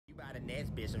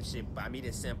next bitch some shit, buy me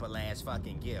this simple ass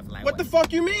fucking gift. Like what the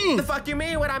fuck you mean? What the fuck you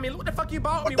mean? What I mean? What the fuck you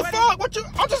bought me? What the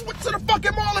fuck? I just went to the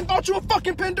fucking mall and bought you a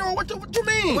fucking Pandora. What you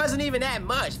mean? It wasn't even that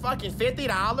much. Fucking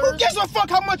 $50. Who gives a fuck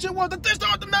how much it was? This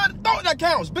not the thought that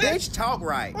counts, bitch. Bitch, talk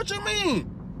right. What you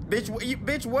mean? Bitch,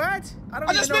 what?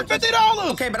 I just spent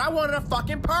 $50. Okay, but I wanted a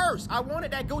fucking purse. I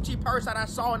wanted that Gucci purse that I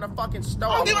saw in the fucking store.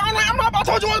 I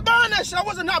told you I was buying that shit. I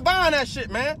wasn't not buying that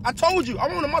shit, man. I told you. I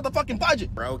want a motherfucking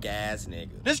budget. Broke ass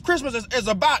nigga. This Christmas is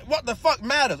about what the fuck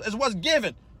matters. It's what's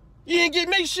given. You ain't get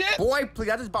me shit. Boy,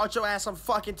 please, I just bought your ass some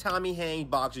fucking Tommy Hagen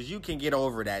boxers. You can get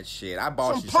over that shit. I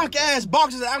bought some punk ass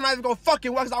boxers that I'm not even gonna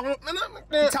fucking wear.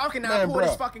 You talking now? Pull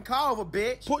this fucking car over,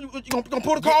 bitch. You gonna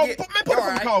pull the car over? Man, pull the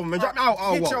fucking car over, man.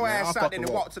 Get your ass out there and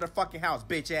walk to the fucking house,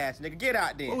 bitch ass nigga. Get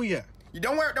out there. Oh yeah. You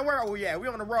don't worry. Oh yeah, we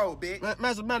on the road, bitch.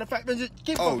 As a matter of fact, man, just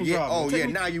keep fucking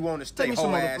driving. Now you want to stay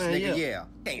whole ass nigga. Yeah.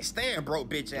 Can't stand broke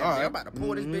bitch ass. I'm about to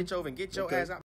pull this bitch over and get your ass out.